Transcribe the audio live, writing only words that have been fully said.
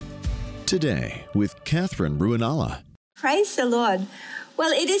Today with Catherine Ruinala. Praise the Lord.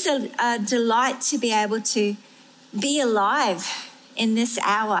 Well, it is a delight to be able to be alive in this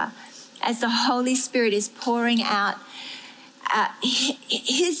hour as the Holy Spirit is pouring out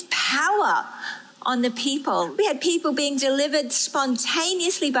His power on the people. We had people being delivered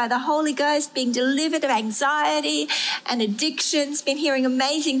spontaneously by the Holy Ghost, being delivered of anxiety and addictions, been hearing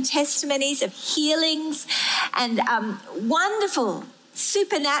amazing testimonies of healings and wonderful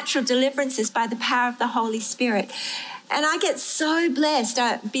supernatural deliverances by the power of the Holy Spirit. And I get so blessed.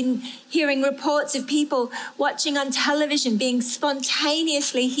 I've been hearing reports of people watching on television being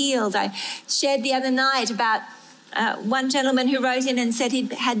spontaneously healed. I shared the other night about one gentleman who wrote in and said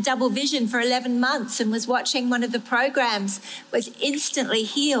he'd had double vision for 11 months and was watching one of the programs, was instantly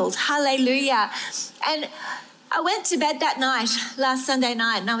healed. Hallelujah. And I went to bed that night, last Sunday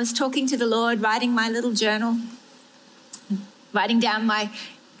night, and I was talking to the Lord, writing my little journal, writing down my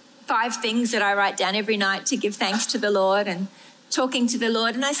 5 things that I write down every night to give thanks to the Lord, and talking to the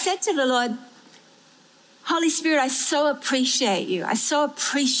Lord. And I said to the Lord, Holy Spirit, I so appreciate you. I so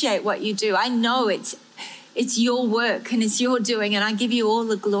appreciate what you do. I know it's your work and it's your doing, and I give you all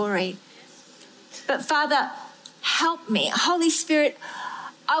the glory. But Father, help me. Holy Spirit,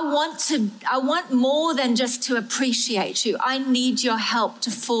 I want more than just to appreciate you. I need your help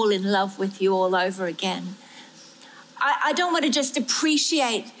to fall in love with you all over again. I don't want to just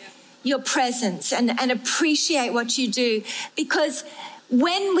appreciate your presence and appreciate what you do, because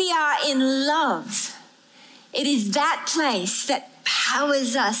when we are in love, it is that place that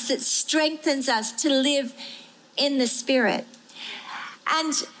powers us, that strengthens us to live in the Spirit.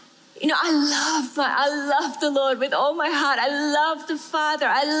 And you know, I love the Lord with all my heart. I love the Father.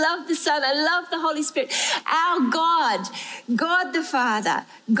 I love the Son. I love the Holy Spirit. Our God, God the Father,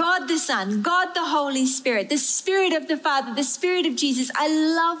 God the Son, God the Holy Spirit, the Spirit of the Father, the Spirit of Jesus. I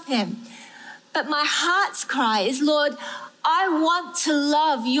love him. But my heart's cry is, Lord, I want to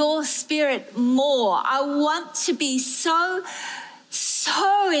love your Spirit more. I want to be so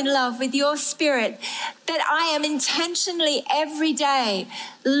in love with your Spirit that I am intentionally every day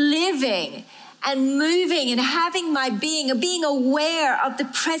living and moving and having my being aware of the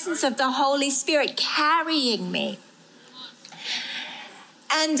presence of the Holy Spirit carrying me.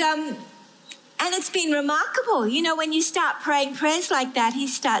 And it's been remarkable. You know, when you start praying prayers like that, he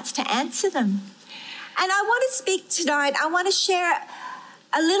starts to answer them. And I want to speak tonight, I want to share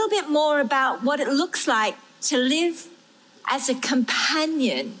a little bit more about what it looks like to live as a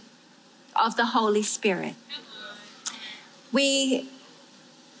companion of the Holy Spirit. We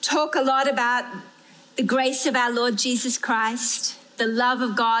talk a lot about the grace of our Lord Jesus Christ, the love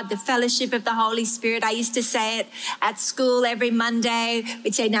of God, the fellowship of the Holy Spirit. I used to say it at school every Monday.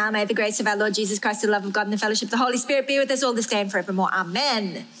 We'd say, now may the grace of our Lord Jesus Christ, the love of God, and the fellowship of the Holy Spirit be with us all this day and forevermore.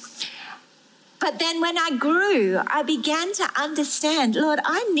 Amen. But then when I grew, I began to understand, Lord,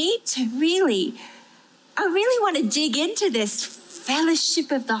 I really want to dig into this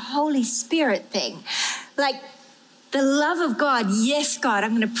fellowship of the Holy Spirit thing. Like the love of God. Yes, God,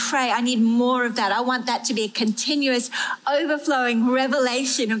 I'm going to pray. I need more of that. I want that to be a continuous, overflowing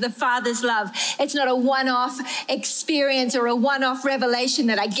revelation of the Father's love. It's not a one-off experience or a one-off revelation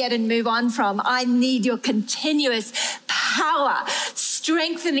that I get and move on from. I need your continuous power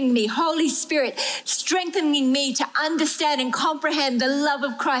strengthening me, Holy Spirit, strengthening me to understand and comprehend the love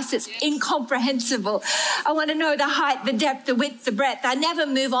of Christ that's incomprehensible. I want to know the height, the depth, the width, the breadth. I never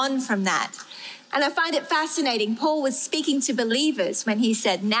move on from that. And I find it fascinating. Paul was speaking to believers when he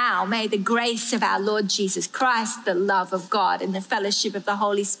said, now may the grace of our Lord Jesus Christ, the love of God, and the fellowship of the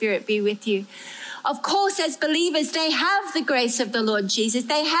Holy Spirit be with you. Of course, as believers, they have the grace of the Lord Jesus.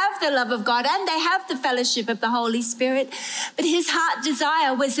 They have the love of God and they have the fellowship of the Holy Spirit. But his heart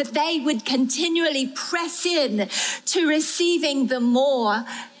desire was that they would continually press in to receiving the more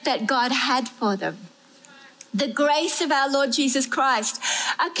that God had for them. The grace of our Lord Jesus Christ,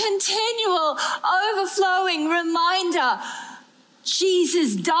 a continual, overflowing reminder.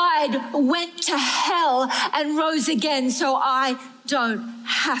 Jesus died, went to hell, and rose again, so I don't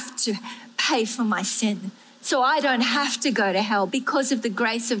have to pay for my sin. So I don't have to go to hell because of the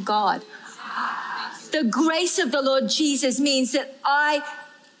grace of God. The grace of the Lord Jesus means that I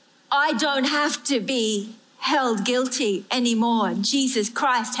don't have to be held guilty anymore. Jesus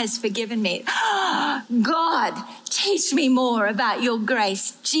Christ has forgiven me. God, teach me more about your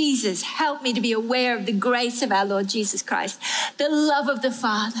grace. Jesus, help me to be aware of the grace of our Lord Jesus Christ, the love of the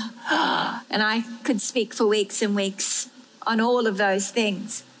Father. And I could speak for weeks and weeks on all of those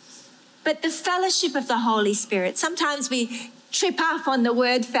things. But the fellowship of the Holy Spirit, sometimes we trip up on the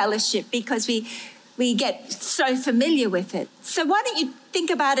word fellowship because we get so familiar with it. So why don't you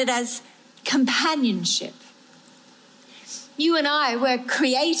think about it as companionship. You and I were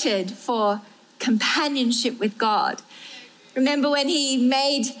created for companionship with God. Remember when he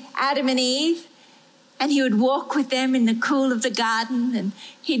made Adam and Eve, and he would walk with them in the cool of the garden, and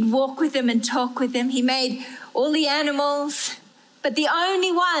he'd walk with them and talk with them. He made all the animals, but the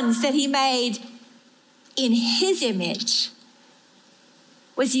only ones that he made in his image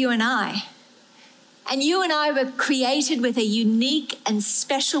was you and I. And you and I were created with a unique and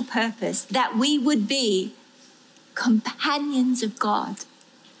special purpose, that we would be companions of God.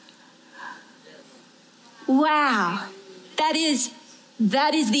 Wow. That is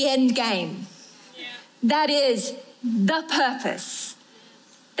the end game. That is the purpose,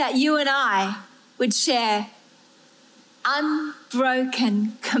 that you and I would share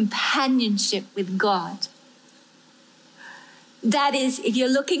unbroken companionship with God. That is, if you're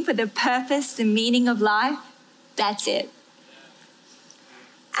looking for the purpose, the meaning of life, that's it.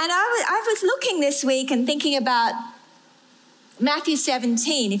 And I was looking this week and thinking about Matthew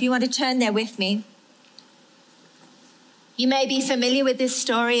 17, if you want to turn there with me. You may be familiar with this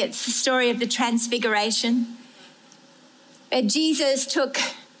story. It's the story of the Transfiguration, where Jesus took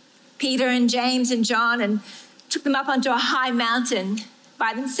Peter and James and John and took them up onto a high mountain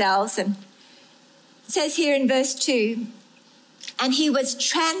by themselves. And it says here in verse 2, and he was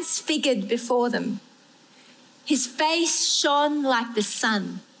transfigured before them. His face shone like the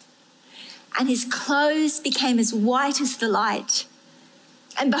sun, and his clothes became as white as the light.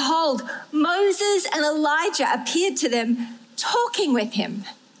 And behold, Moses and Elijah appeared to them, talking with him.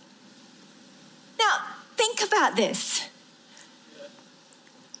 Now, think about this.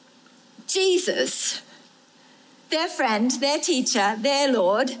 Jesus, their friend, their teacher, their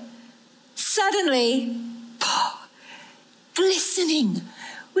Lord, suddenly glistening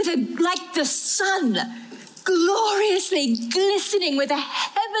with like the sun, gloriously glistening with a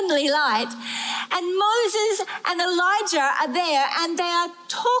heavenly light. And Moses and Elijah are there, and they are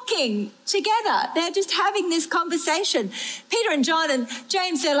talking together. They're just having this conversation. Peter and John and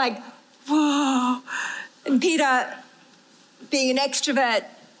James, they're like, whoa. And Peter, being an extrovert,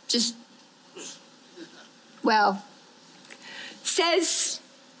 just, well, says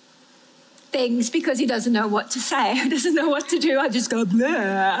things because he doesn't know what to say. He doesn't know what to do. I just go,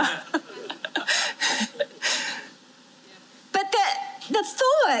 blah. But the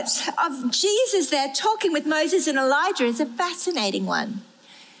thought of Jesus there talking with Moses and Elijah is a fascinating one.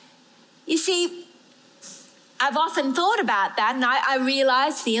 You see, I've often thought about that, and I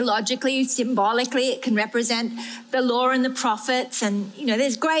realize theologically, symbolically, it can represent the law and the prophets, and, you know,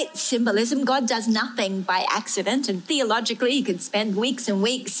 there's great symbolism. God does nothing by accident, and theologically, you could spend weeks and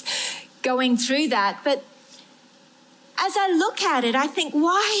weeks going through that. But as I look at it, I think,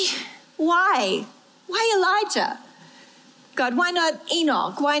 why Elijah? God, why not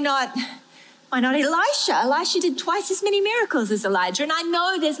Enoch? Why not Elisha? Elisha did twice as many miracles as Elijah, and I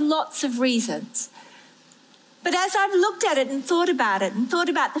know there's lots of reasons. But as I've looked at it and thought about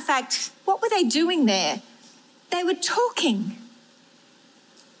the fact, what were they doing there? They were talking.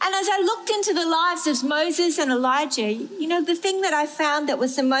 And as I looked into the lives of Moses and Elijah, you know, the thing that I found that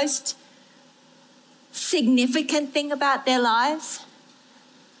was the most significant thing about their lives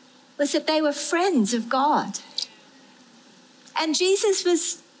was that they were friends of God. And Jesus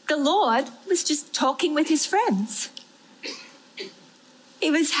the Lord was just talking with his friends. He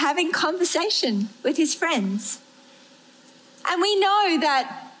was having conversation with his friends. And we know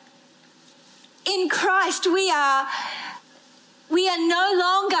that in Christ we are no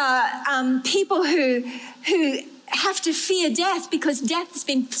longer people who have to fear death, because death has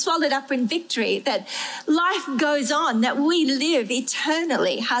been swallowed up in victory, that life goes on, that we live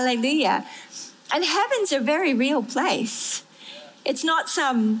eternally. Hallelujah. And heaven's a very real place. It's not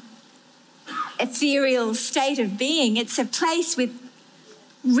some ethereal state of being. It's a place with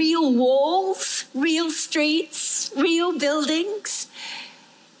real walls, real streets, real buildings.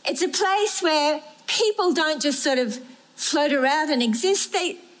 It's a place where people don't just sort of float around and exist.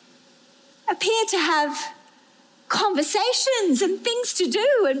 They appear to have conversations and things to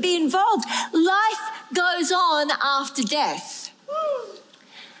do and be involved. Life goes on after death.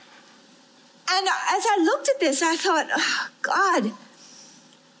 And as I looked at this, I thought, oh, God,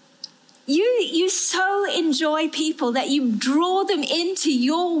 you so enjoy people that you draw them into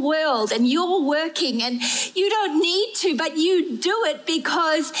your world and your working, and you don't need to, but you do it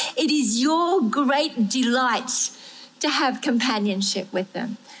because it is your great delight to have companionship with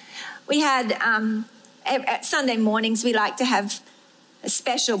them. We had, at Sunday mornings, we like to have a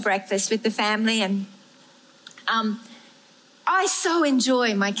special breakfast with the family, and I so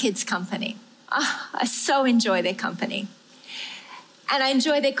enjoy my kids' company. I so enjoy their company. And I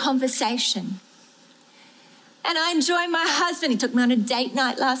enjoy their conversation. And I enjoy my husband. He took me on a date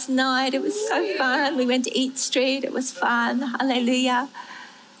night last night. It was so fun. We went to Eat Street. It was fun. Hallelujah.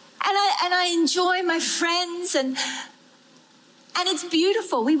 And I enjoy my friends, and it's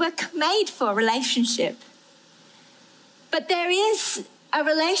beautiful. We were made for a relationship. But there is a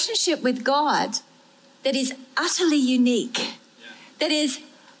relationship with God that is utterly unique, that is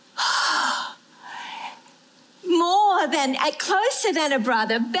more than, closer than a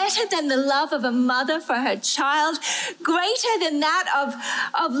brother, better than the love of a mother for her child, greater than that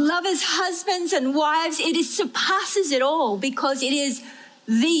of lovers, husbands and wives. It surpasses it all, because it is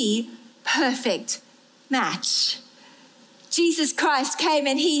the perfect match. Jesus Christ came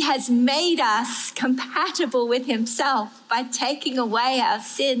and he has made us compatible with himself by taking away our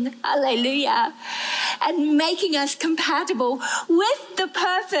sin, hallelujah, and making us compatible with the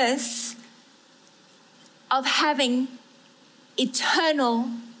purpose of having eternal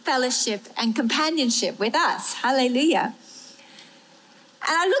fellowship and companionship with us, hallelujah.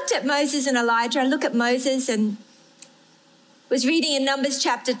 And I looked at Moses and Elijah. I look at Moses and was reading in Numbers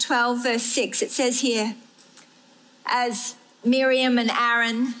chapter 12, verse 6. It says here, as Miriam and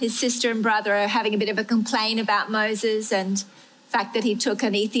Aaron, his sister and brother, are having a bit of a complaint about Moses and the fact that he took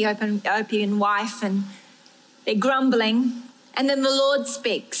an Ethiopian wife, and they're grumbling. And then the Lord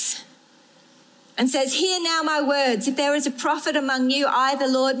speaks and says, "Hear now my words. If there is a prophet among you, I, the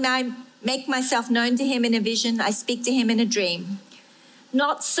Lord, may make myself known to him in a vision. I speak to him in a dream.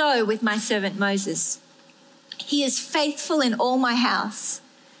 Not so with my servant Moses. He is faithful in all my house.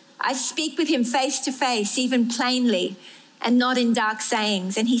 I speak with him face to face, even plainly, and not in dark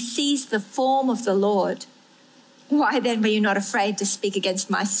sayings, and he sees the form of the Lord. Why then were you not afraid to speak against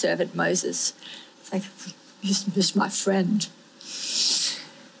my servant Moses?" It's like, he's my friend.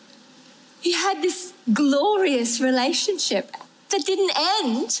 He had this glorious relationship that didn't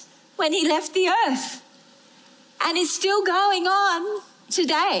end when he left the earth, and is still going on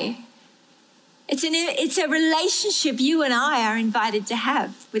today. It's a relationship you and I are invited to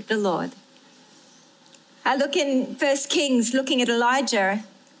have with the Lord. I look in 1 Kings, looking at Elijah.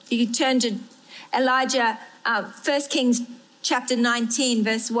 If you turn to Elijah, 1 Kings chapter 19,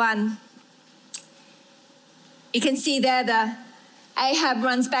 verse 1. You can see there the Ahab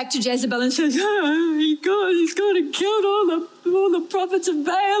runs back to Jezebel and says, he's gone and killed all the prophets of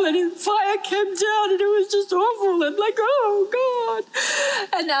Baal, and his fire came down, and it was just awful. And like, oh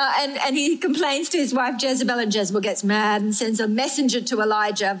God. And he complains to his wife Jezebel, and Jezebel gets mad and sends a messenger to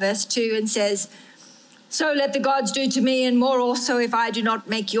Elijah, verse 2, and says, "So let the gods do to me, and more also, if I do not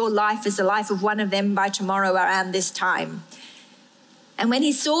make your life as the life of one of them by tomorrow around this time." And when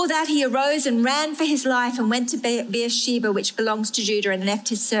he saw that, he arose and ran for his life and went to Beersheba, which belongs to Judah, and left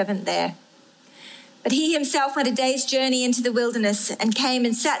his servant there. But he himself went a day's journey into the wilderness and came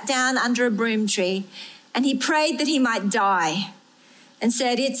and sat down under a broom tree, and he prayed that he might die and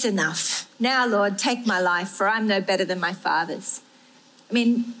said, "It's enough. Now, Lord, take my life, for I'm no better than my fathers." I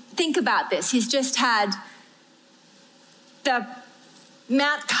mean, think about this. He's just had the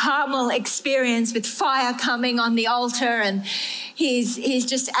Mount Carmel experience with fire coming on the altar, and he's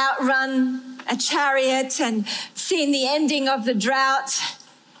just outrun a chariot and seen the ending of the drought.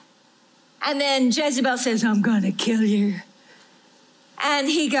 And then Jezebel says, "I'm going to kill you." And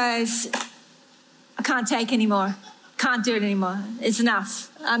he goes, "I can't take anymore. Can't do it anymore. It's enough.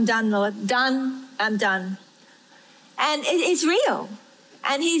 I'm done, Lord. Done. I'm done." And it's real.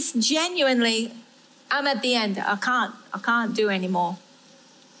 And he's genuinely, "I'm at the end. I can't do anymore."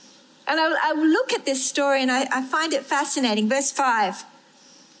 And I look at this story and I find it fascinating. Verse 5.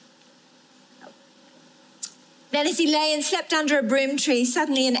 Then as he lay and slept under a broom tree,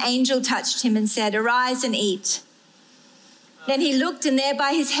 suddenly an angel touched him and said, "Arise and eat." Then he looked, and there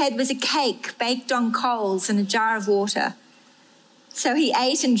by his head was a cake baked on coals and a jar of water. So he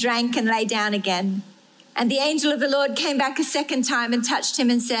ate and drank and lay down again. And the angel of the Lord came back a second time and touched him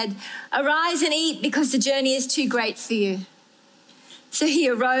and said, "Arise and eat, because the journey is too great for you." So he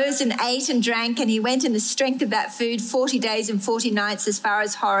arose and ate and drank, and he went in the strength of that food 40 days and 40 nights as far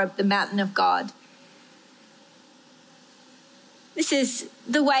as Horeb, the mountain of God. This is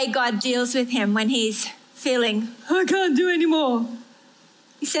the way God deals with him when he's feeling, "I can't do anymore."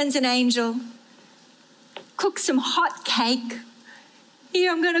 He sends an angel, cooks some hot cake.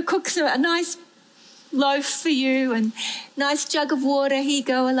 "Here, I'm going to cook a nice loaf for you, and nice jug of water. Here you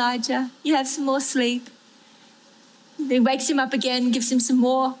go, Elijah. You have some more sleep." He wakes him up again, gives him some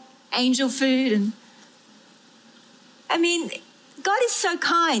more angel food. And I mean, God is so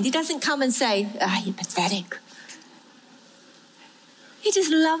kind. He doesn't come and say, "You're pathetic." He just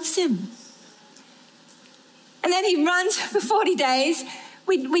loves him. And then he runs for 40 days.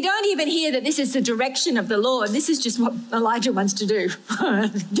 We don't even hear that this is the direction of the Lord. This is just what Elijah wants to do.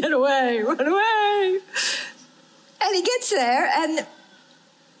 Get away, run away. And he gets there and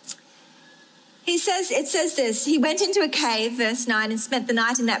it says this, he went into a cave, verse 9, and spent the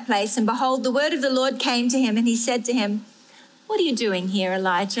night in that place. And behold, the word of the Lord came to him, and he said to him, what are you doing here,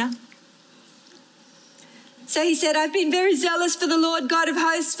 Elijah? So he said, I've been very zealous for the Lord God of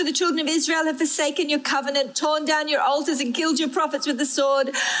hosts, for the children of Israel have forsaken your covenant, torn down your altars and killed your prophets with the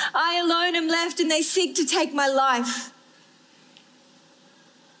sword. I alone am left, and they seek to take my life.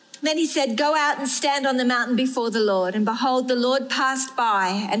 Then he said, go out and stand on the mountain before the Lord. And behold, the Lord passed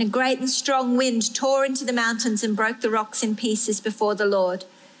by, and a great and strong wind tore into the mountains and broke the rocks in pieces before the Lord.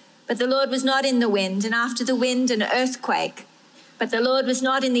 But the Lord was not in the wind, and after the wind an earthquake. But the Lord was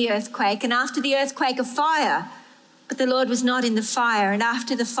not in the earthquake, and after the earthquake a fire. But the Lord was not in the fire, and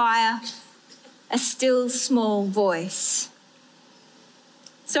after the fire a still small voice.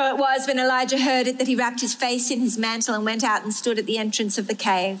 So it was when Elijah heard it that he wrapped his face in his mantle and went out and stood at the entrance of the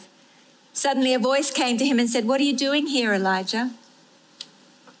cave. Suddenly a voice came to him and said, what are you doing here, Elijah?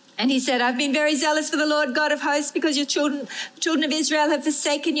 And he said, I've been very zealous for the Lord God of hosts, because your children of Israel have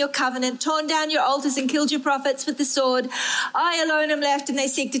forsaken your covenant, torn down your altars and killed your prophets with the sword. I alone am left, and they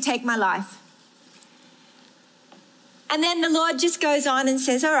seek to take my life. And then the Lord just goes on and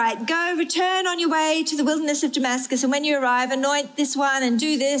says, all right, go, return on your way to the wilderness of Damascus. And when you arrive, anoint this one and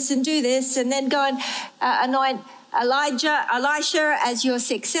do this, and then go and anoint Elisha as your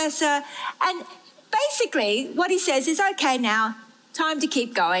successor. And basically what he says is, okay, now, time to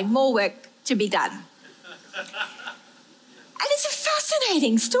keep going, more work to be done. And it's a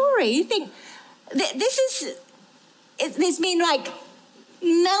fascinating story. You think, there's been like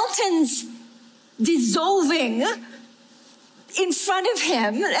mountains dissolving in front of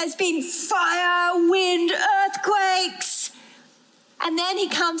him. There's been fire, wind, earthquakes. And then he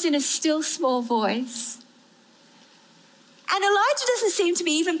comes in a still small voice. And Elijah doesn't seem to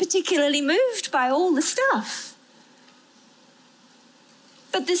be even particularly moved by all the stuff.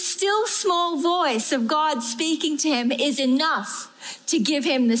 But the still small voice of God speaking to him is enough to give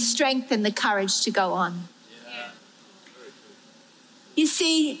him the strength and the courage to go on. Yeah. You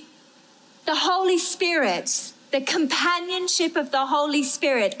see, the Holy Spirit, the companionship of the Holy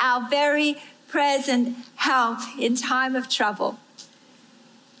Spirit, our very present help in time of trouble.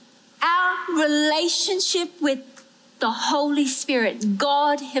 Our relationship with the Holy Spirit,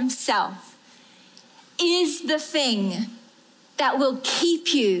 God himself, is the thing that will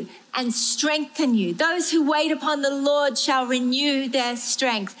keep you and strengthen you. Those who wait upon the Lord shall renew their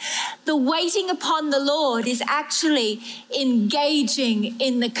strength. The waiting upon the Lord is actually engaging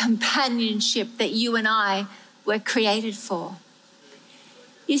in the companionship that you and I were created for.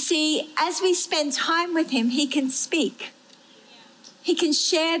 You see, as we spend time with him, he can speak. He can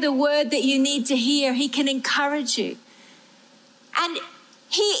share the word that you need to hear. He can encourage you. And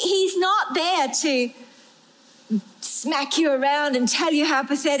he's not there to smack you around and tell you how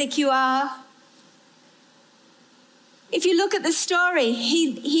pathetic you are. If you look at the story,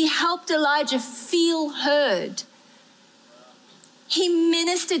 he helped Elijah feel heard. He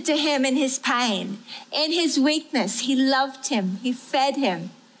ministered to him in his pain, in his weakness. He loved him. He fed him.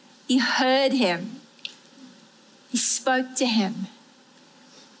 He heard him. He spoke to him.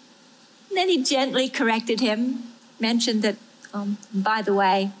 And then he gently corrected him, mentioned that, by the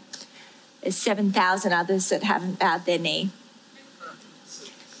way, there's 7,000 others that haven't bowed their knee.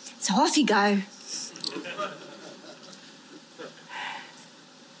 So off you go.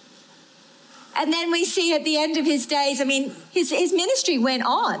 And then we see at the end of his days, his ministry went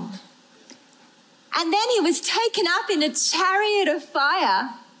on. And then he was taken up in a chariot of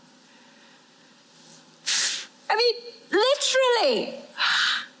fire. Literally.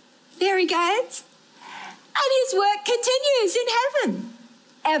 There he goes. And his work continues in heaven,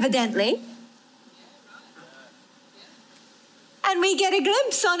 evidently. And we get a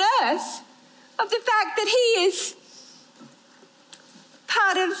glimpse on earth of the fact that he is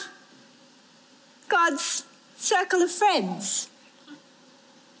part of God's circle of friends.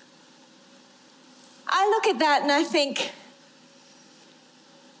 I look at that and I think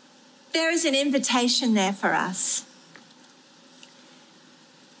there is an invitation there for us.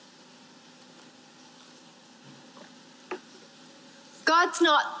 God's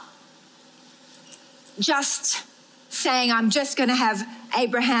not just saying, I'm just going to have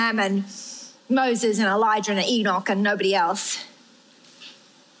Abraham and Moses and Elijah and Enoch and nobody else.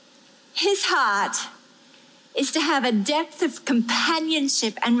 His heart is to have a depth of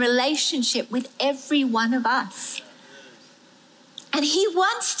companionship and relationship with every one of us. And he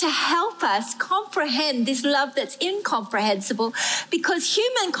wants to help us comprehend this love that's incomprehensible, because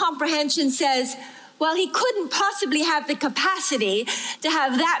human comprehension says, well, he couldn't possibly have the capacity to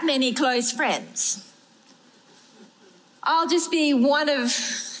have that many close friends. I'll just be one of,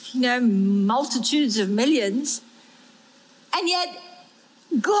 multitudes of millions. And yet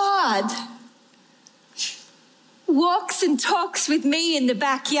God walks and talks with me in the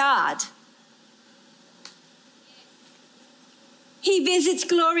backyard. He visits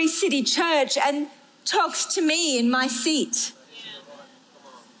Glory City Church and talks to me in my seat.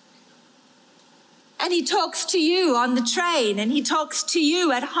 And he talks to you on the train, and he talks to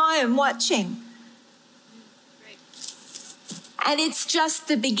you at home watching. And it's just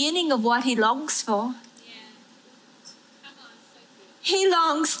the beginning of what he longs for. He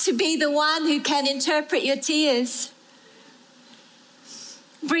longs to be the one who can interpret your tears,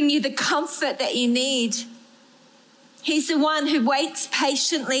 bring you the comfort that you need. He's the one who waits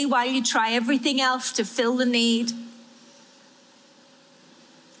patiently while you try everything else to fill the need.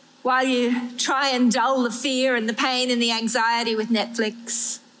 While you try and dull the fear and the pain and the anxiety with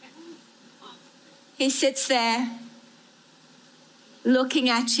Netflix. He sits there looking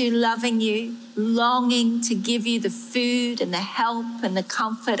at you, loving you, longing to give you the food and the help and the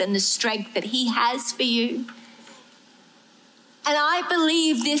comfort and the strength that he has for you. And I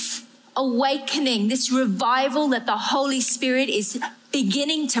believe this awakening, this revival that the Holy Spirit is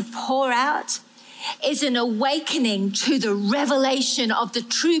beginning to pour out is an awakening to the revelation of the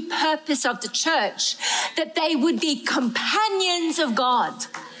true purpose of the church, that they would be companions of God,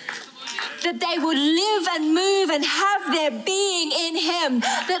 that they would live and move and have their being in him,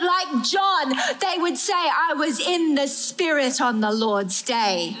 that like John, they would say, I was in the Spirit on the Lord's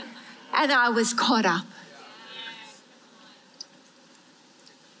day and I was caught up.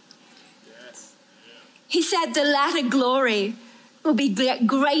 He said the latter glory will be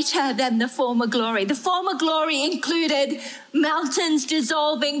greater than the former glory. The former glory included mountains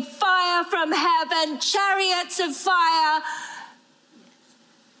dissolving, fire from heaven, chariots of fire.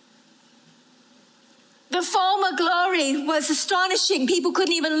 The former glory was astonishing. People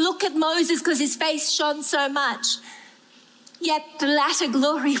couldn't even look at Moses because his face shone so much. Yet the latter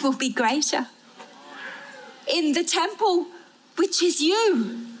glory will be greater in the temple, which is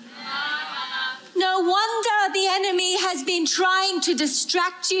you. No wonder the enemy has been trying to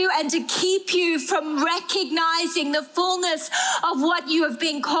distract you and to keep you from recognizing the fullness of what you have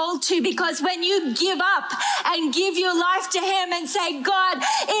been called to, because when you give up and give your life to him and say, God,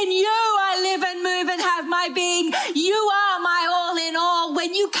 in you I live and move and have my being, you are my all in all.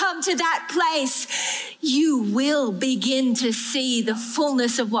 When you come to that place, you will begin to see the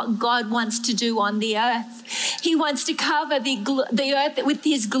fullness of what God wants to do on the earth. He wants to cover the earth with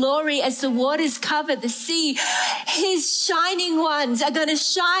his glory as the waters cover the sea. His shining ones are going to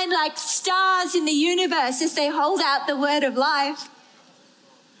shine like stars in the universe as they hold out the word of life.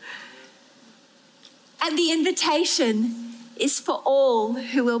 And the invitation is for all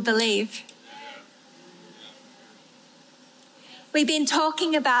who will believe. We've been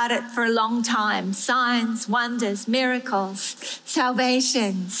talking about it for a long time. Signs, wonders, miracles,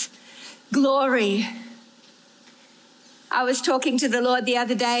 salvations, glory. I was talking to the Lord the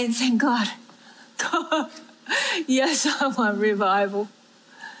other day and saying, God, yes, I want revival.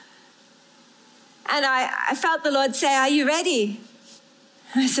 And I felt the Lord say, are you ready?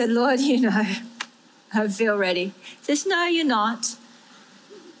 I said, Lord, I feel ready. He says, no, you're not.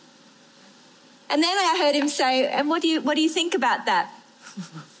 And then I heard him say, and what do you think about that?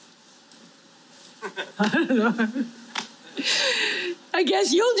 I don't know. I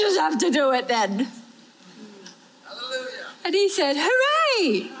guess you'll just have to do it then. Hallelujah. And he said,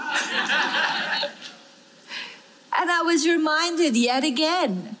 hooray! And I was reminded yet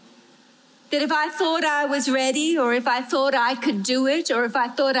again that if I thought I was ready, or if I thought I could do it, or if I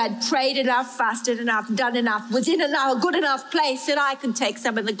thought I'd prayed enough, fasted enough, done enough, was in a good enough place that I could take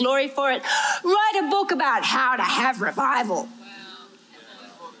some of the glory for it, write a book about how to have revival.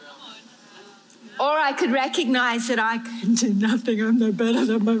 Or I could recognize that I can do nothing, I'm no better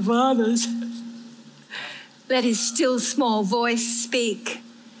than my fathers. Let his still small voice speak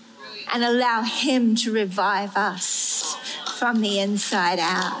and allow him to revive us from the inside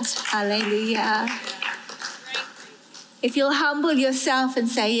out. Hallelujah. If you'll humble yourself and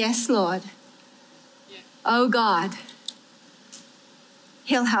say, yes, Lord. Oh, God.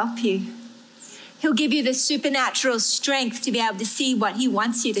 He'll help you. He'll give you the supernatural strength to be able to see what he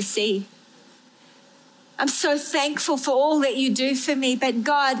wants you to see. I'm so thankful for all that you do for me, but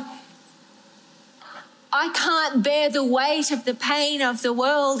God, I can't bear the weight of the pain of the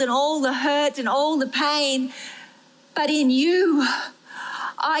world and all the hurt and all the pain But in you,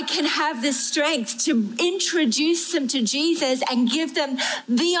 I can have the strength to introduce them to Jesus and give them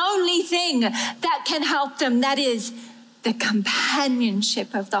the only thing that can help them. That is the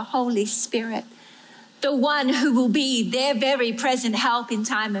companionship of the Holy Spirit, the one who will be their very present help in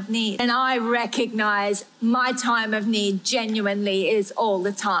time of need. And I recognize my time of need genuinely is all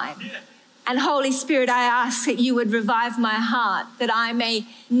the time. And Holy Spirit, I ask that you would revive my heart, that I may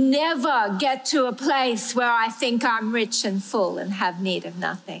never get to a place where I think I'm rich and full and have need of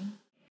nothing.